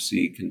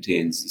meritocracy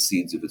contains the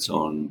seeds of its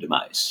own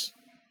demise.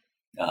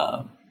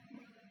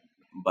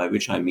 By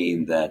which I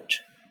mean that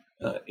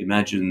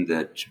imagine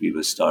that we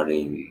were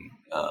starting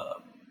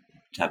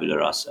tabula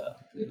rasa,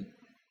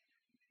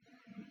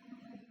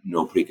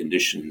 no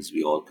preconditions,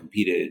 we all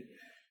competed,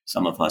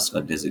 some of us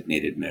got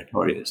designated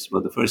meritorious.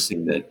 Well, the first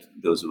thing that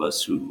those of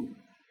us who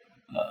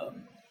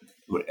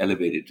were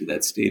elevated to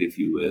that state, if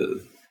you will,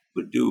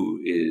 would do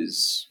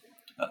is,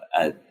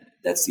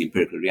 that's the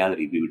empirical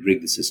reality, we would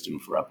rig the system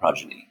for our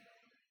progeny.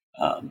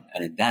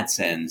 And in that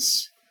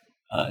sense,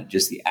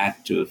 just the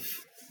act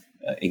of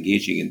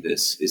engaging in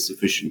this is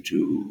sufficient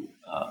to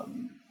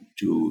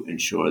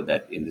ensure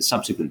that in the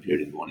subsequent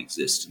period it won't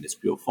exist in its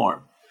pure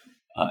form.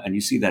 And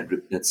you see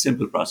that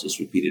simple process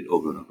repeated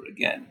over and over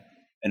again.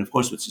 And of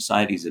course, what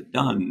societies have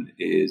done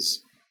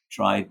is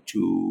tried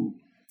to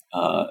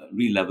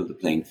re-level the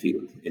playing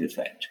field, in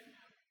effect.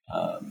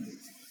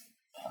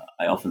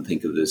 I often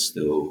think of this,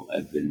 though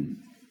I've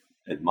been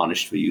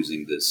admonished for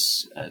using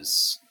this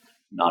as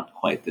not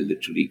quite the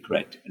literally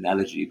correct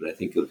analogy, but I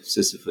think of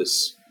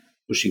Sisyphus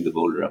pushing the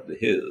boulder up the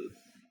hill,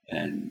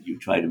 and you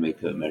try to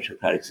make a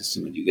meritocratic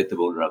system, and you get the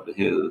boulder up the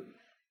hill,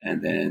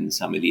 and then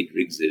some elite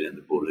rigs it, and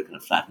the boulder kind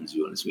of flattens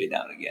you on its way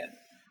down again.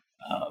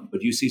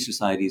 But you see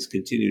societies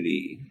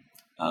continually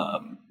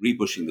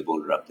re-pushing the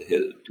boulder up the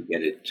hill to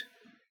get it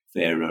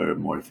fairer,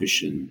 more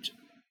efficient,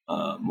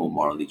 more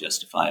morally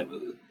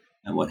justifiable,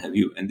 and what have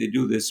you. And they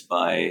do this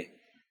by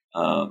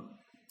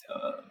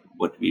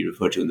what we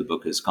refer to in the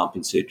book as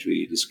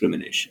compensatory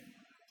discrimination.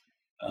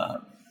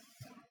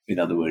 In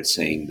other words,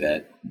 saying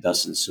that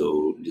thus and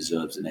so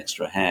deserves an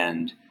extra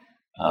hand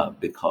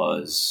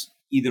because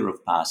either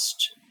of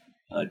past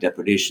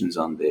depredations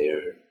on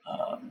their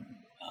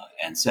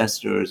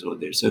ancestors or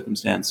their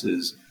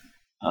circumstances,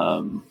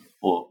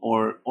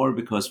 or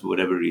because for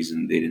whatever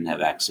reason they didn't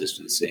have access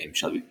to the same,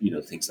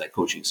 things like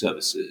coaching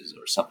services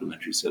or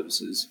supplementary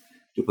services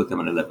to put them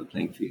on a level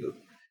playing field.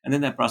 And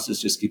then that process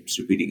just keeps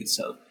repeating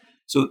itself.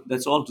 So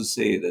that's all to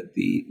say that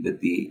the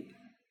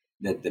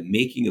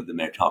making of the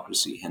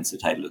meritocracy, hence the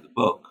title of the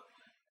book,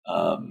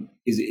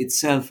 is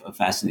itself a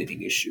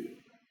fascinating issue.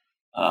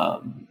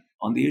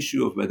 On the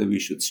issue of whether we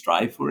should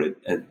strive for it,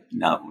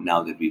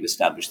 now that we've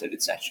established that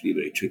it's actually a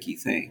very tricky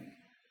thing,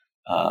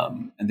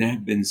 and there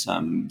have been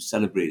some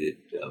celebrated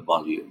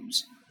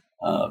volumes,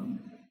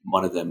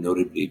 one of them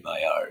notably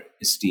by our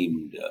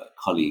esteemed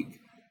colleague,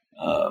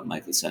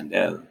 Michael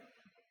Sandel,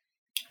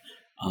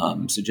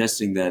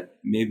 suggesting that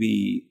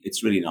maybe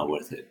it's really not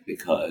worth it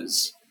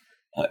because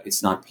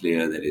it's not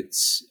clear that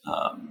it's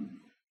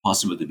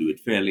possible to do it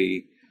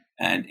fairly.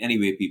 And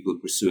anyway, people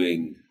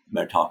pursuing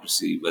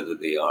meritocracy, whether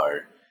they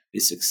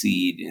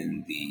succeed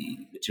in the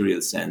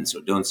material sense or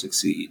don't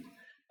succeed,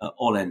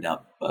 all end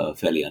up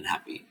fairly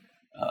unhappy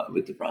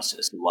with the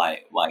process.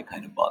 Why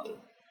kind of bother?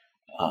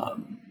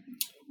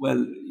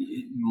 Well,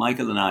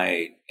 Michael and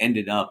I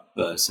ended up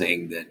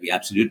saying that we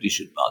absolutely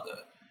should bother.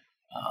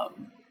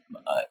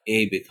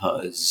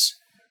 Because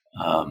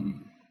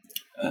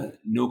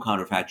no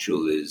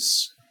counterfactual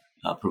is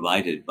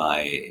provided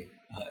by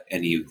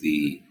any of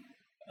the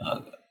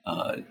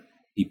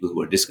people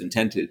who are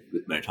discontented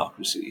with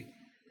meritocracy.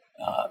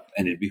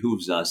 And it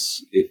behooves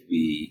us, if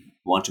we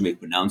want to make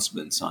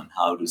pronouncements on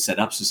how to set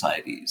up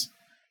societies,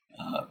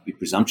 be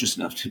presumptuous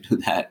enough to do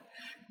that,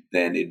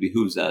 then it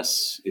behooves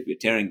us, if we're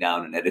tearing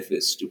down an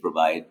edifice, to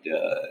provide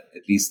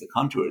at least the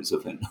contours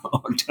of an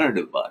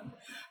alternative one.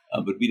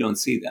 But we don't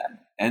see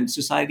that. And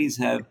societies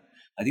have,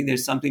 I think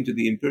there's something to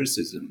the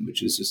empiricism,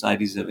 which is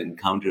societies have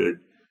encountered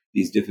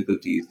these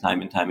difficulties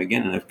time and time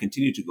again and have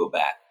continued to go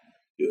back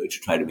to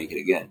try to make it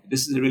again.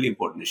 This is a really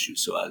important issue,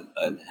 so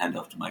I'll hand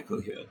off to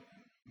Michael here.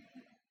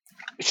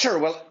 Sure.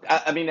 Well,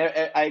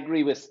 I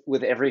agree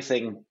with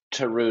everything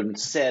Tarun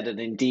said.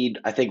 And indeed,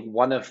 I think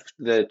one of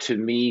the, to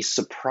me,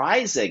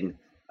 surprising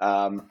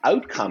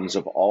outcomes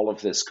of all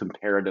of this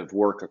comparative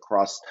work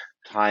across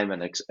time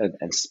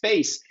and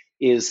space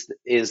is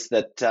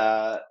that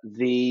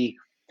the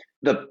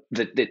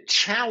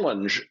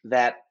challenge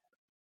that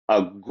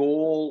a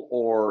goal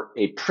or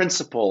a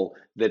principle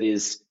that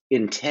is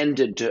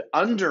intended to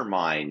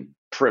undermine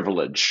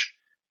privilege,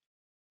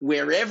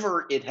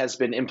 wherever it has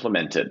been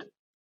implemented,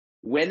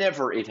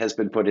 whenever it has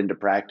been put into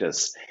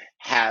practice,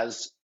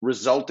 has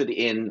resulted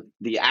in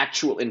the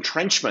actual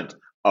entrenchment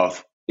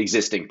of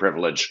existing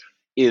privilege,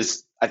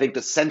 is, I think,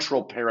 the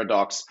central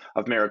paradox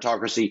of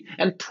meritocracy.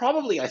 And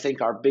probably, I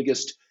think, our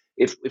biggest,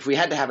 if we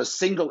had to have a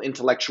single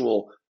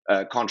intellectual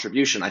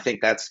contribution, I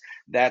think that's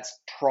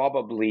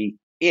probably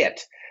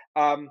it.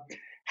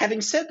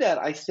 Having said that,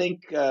 I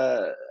think,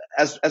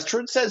 as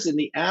Tarun says, in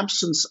the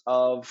absence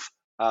of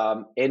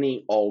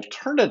any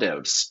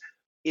alternatives,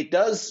 it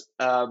does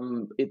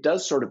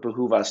sort of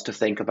behoove us to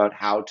think about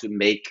how to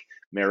make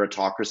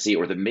meritocracy,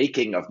 or the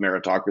making of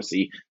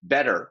meritocracy,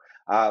 better.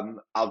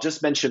 I'll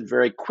just mention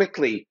very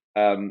quickly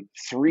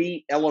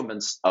 3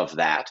 elements of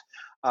that.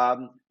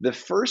 The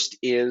first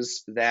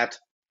is that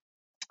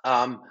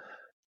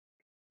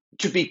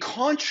to be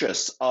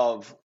conscious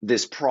of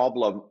this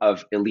problem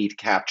of elite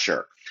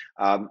capture,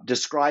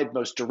 described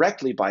most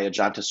directly by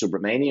Ajanta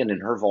Subramanian in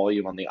her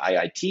volume on the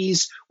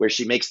IITs, where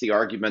she makes the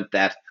argument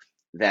that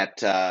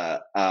a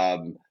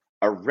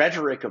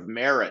rhetoric of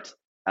merit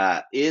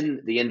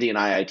in the Indian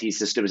IIT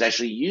system is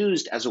actually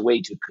used as a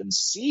way to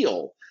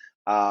conceal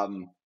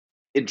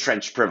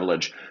entrenched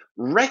privilege.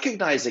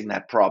 Recognizing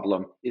that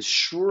problem is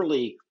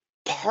surely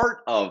part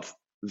of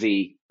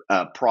the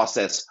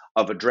process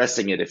of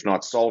addressing it, if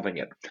not solving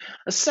it.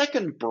 A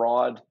second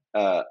broad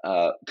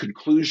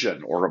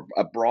conclusion, or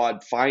a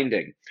broad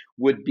finding,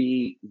 would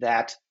be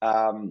that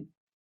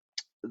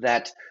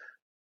that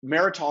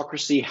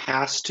meritocracy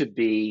has to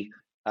be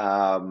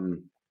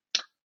that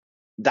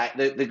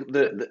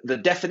the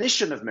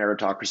definition of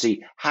meritocracy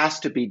has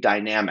to be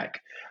dynamic,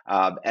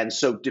 and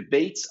so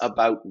debates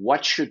about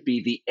what should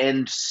be the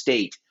end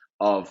state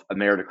of a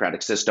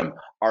meritocratic system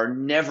are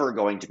never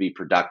going to be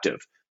productive,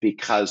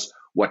 because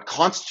what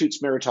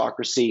constitutes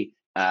meritocracy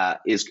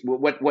is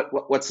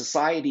what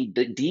society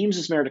deems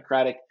as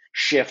meritocratic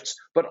shifts,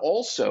 but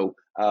also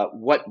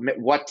what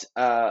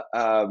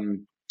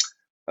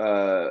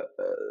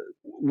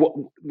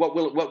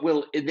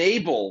will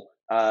enable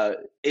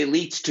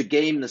elites to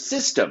game the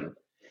system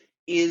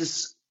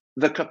is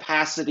the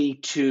capacity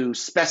to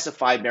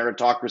specify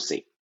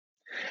meritocracy.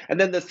 And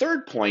then the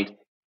third point,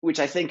 which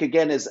I think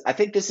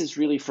this is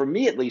really, for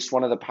me at least,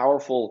 one of the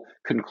powerful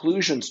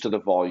conclusions to the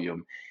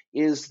volume,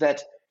 is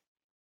that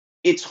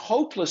it's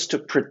hopeless to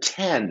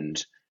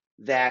pretend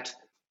that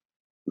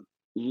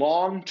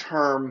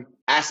long-term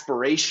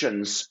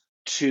aspirations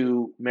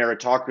to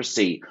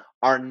meritocracy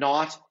are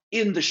not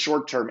in the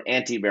short term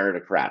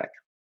anti-meritocratic.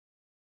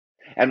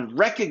 And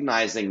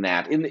recognizing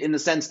that in the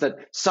sense that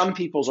some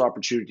people's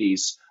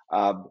opportunities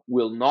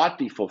will not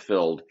be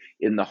fulfilled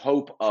in the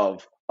hope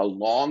of a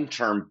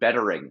long-term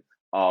bettering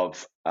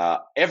of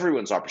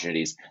everyone's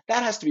opportunities,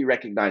 that has to be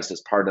recognized as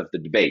part of the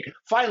debate.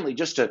 Finally,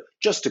 just to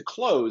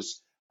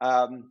close,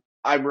 I'm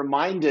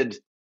reminded,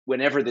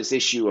 whenever this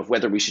issue of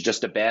whether we should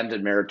just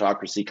abandon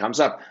meritocracy comes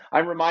up,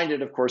 I'm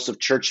reminded, of course, of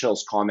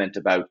Churchill's comment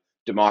about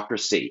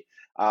democracy.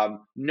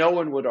 No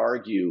one would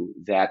argue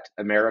that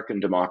American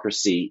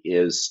democracy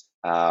is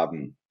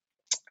in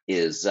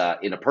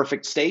a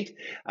perfect state.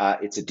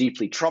 It's a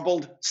deeply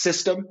troubled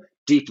system,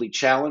 deeply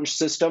challenged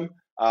system.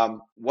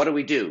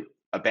 What do?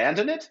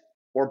 Abandon it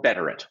or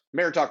better it?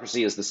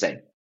 Meritocracy is the same.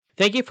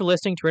 Thank you for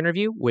listening to our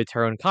interview with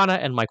Tarun Khanna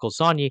and Michael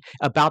Zanyi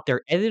about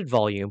their edited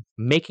volume,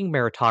 Making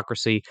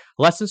Meritocracy,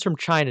 Lessons from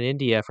China and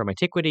India from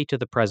Antiquity to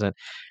the Present.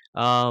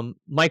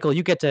 Michael,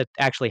 you get to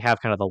actually have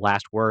kind of the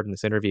last word in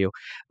this interview.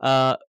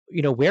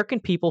 Where can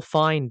people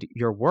find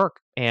your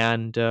work,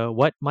 and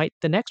what might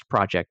the next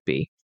project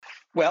be?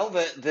 Well,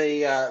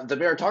 the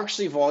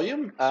Meritocracy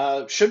volume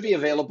should be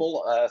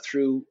available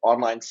through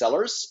online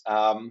sellers.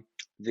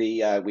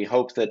 We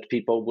hope that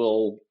people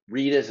will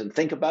read it and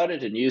think about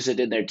it and use it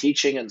in their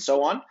teaching and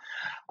so on.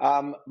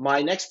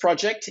 My next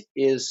project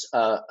is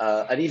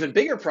an even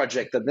bigger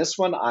project than this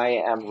one.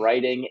 I am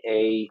writing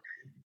a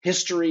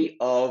history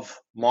of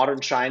modern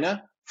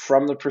China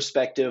from the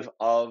perspective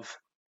of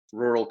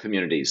rural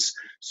communities.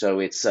 So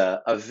it's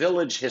a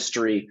village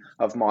history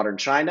of modern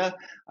China.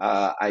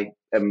 I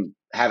am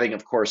having,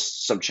 of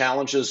course, some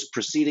challenges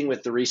proceeding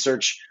with the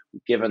research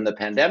given the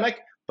pandemic,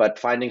 but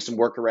finding some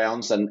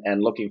workarounds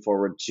and looking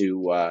forward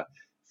to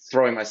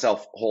throwing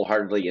myself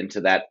wholeheartedly into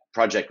that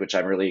project, which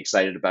I'm really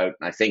excited about,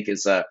 and I think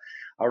is a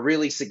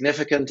really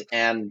significant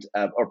and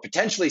or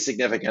potentially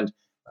significant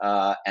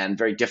and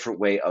very different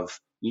way of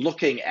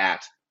looking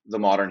at the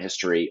modern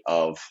history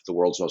of the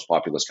world's most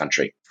populous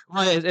country.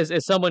 Well,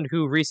 as someone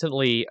who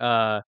recently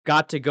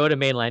got to go to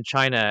mainland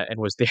China and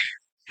was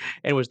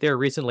there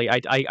recently,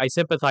 I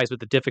sympathize with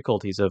the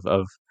difficulties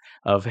of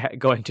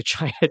going to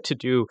China to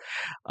do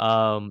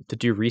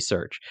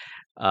research.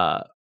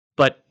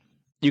 But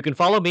you can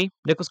follow me,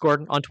 Nicholas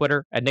Gordon, on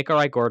Twitter at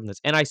NickRIGordon. That's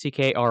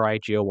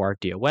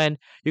NickRIGordon.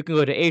 You can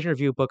go to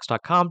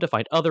AsianReviewBooks.com to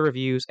find other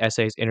reviews,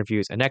 essays,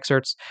 interviews, and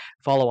excerpts.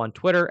 Follow on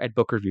Twitter at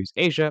Book Reviews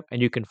Asia,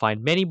 and you can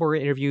find many more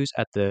interviews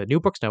at the New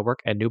Books Network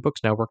at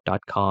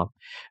newbooksnetwork.com.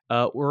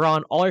 We're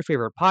on all your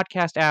favorite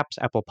podcast apps,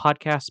 Apple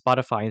Podcasts,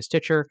 Spotify, and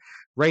Stitcher.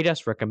 Rate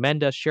us,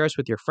 recommend us, share us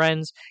with your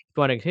friends. If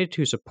you want to continue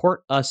to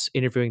support us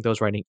interviewing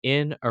those writing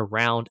in,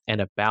 around, and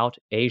about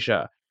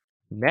Asia.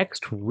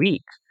 Next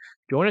week,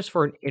 join us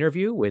for an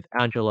interview with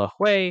Angela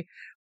Hui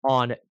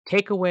on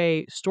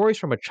Takeaway Stories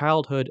from a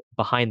Childhood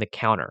Behind the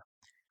Counter.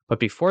 But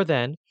before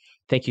then,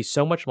 thank you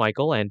so much,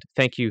 Michael, and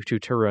thank you to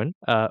Tarun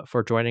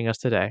for joining us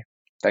today.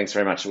 Thanks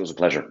very much. It was a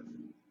pleasure.